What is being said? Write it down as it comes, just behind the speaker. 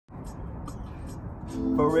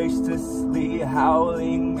voraciously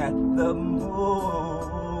howling at the moon.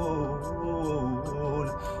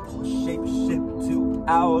 Shapeshift to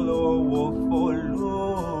owl or wolf or loon.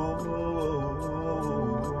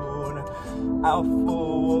 Out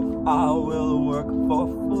for wolf, I will work for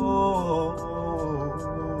food.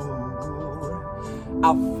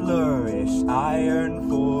 I'll flourish, I earn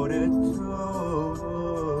fortitude.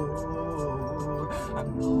 I'm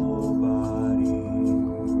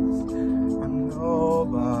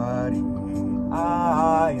nobody,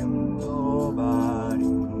 I am nobody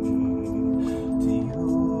to you.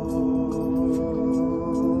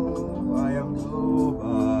 I am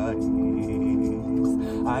nobody's,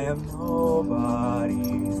 I am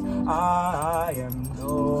nobody's, I am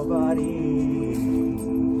nobody's.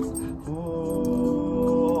 Ooh,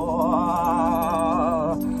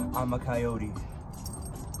 I'm a coyote.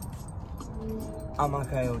 I'm a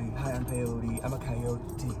coyote, hi, I'm peyote, I'm a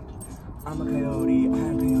coyote. I'm a coyote,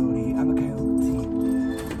 I'm peyote, I'm a coyote.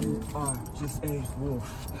 You are just a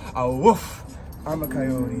wolf, a woof. I'm a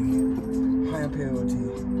coyote, hi, I'm peyote.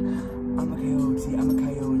 I'm a coyote, I'm a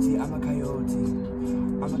coyote, I'm a coyote.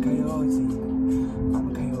 I'm a coyote, I'm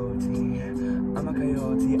a coyote. I'm a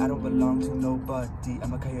coyote, I don't belong to nobody.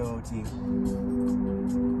 I'm a coyote.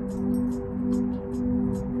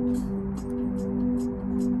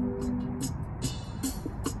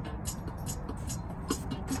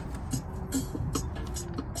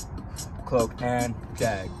 Cloak and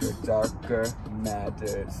dagger, darker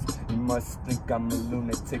matters. You must think I'm a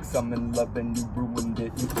lunatic, so I'm in love and you ruined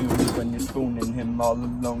it. You feel me when you're spooning him all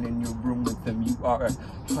alone in your room with him. You are a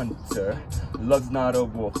hunter, love's not a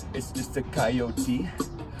wolf, it's just a coyote.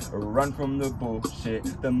 Run from the bullshit,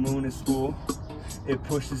 the moon is full. It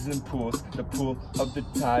pushes and pulls, the pull of the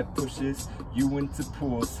tide pushes you into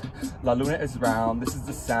pools. La Luna is round, this is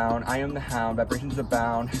the sound, I am the hound, vibrations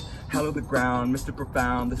abound. Hallow the ground, Mr.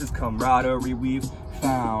 Profound, this is camaraderie we've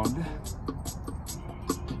found.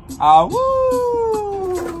 Ah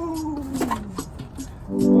woo!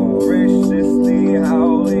 Voraciously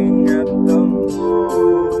howling at the moon.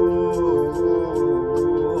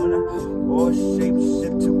 Or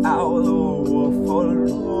shapeshift to owl or wolf or loon.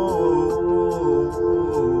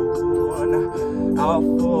 Out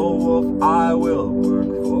for wolf, I will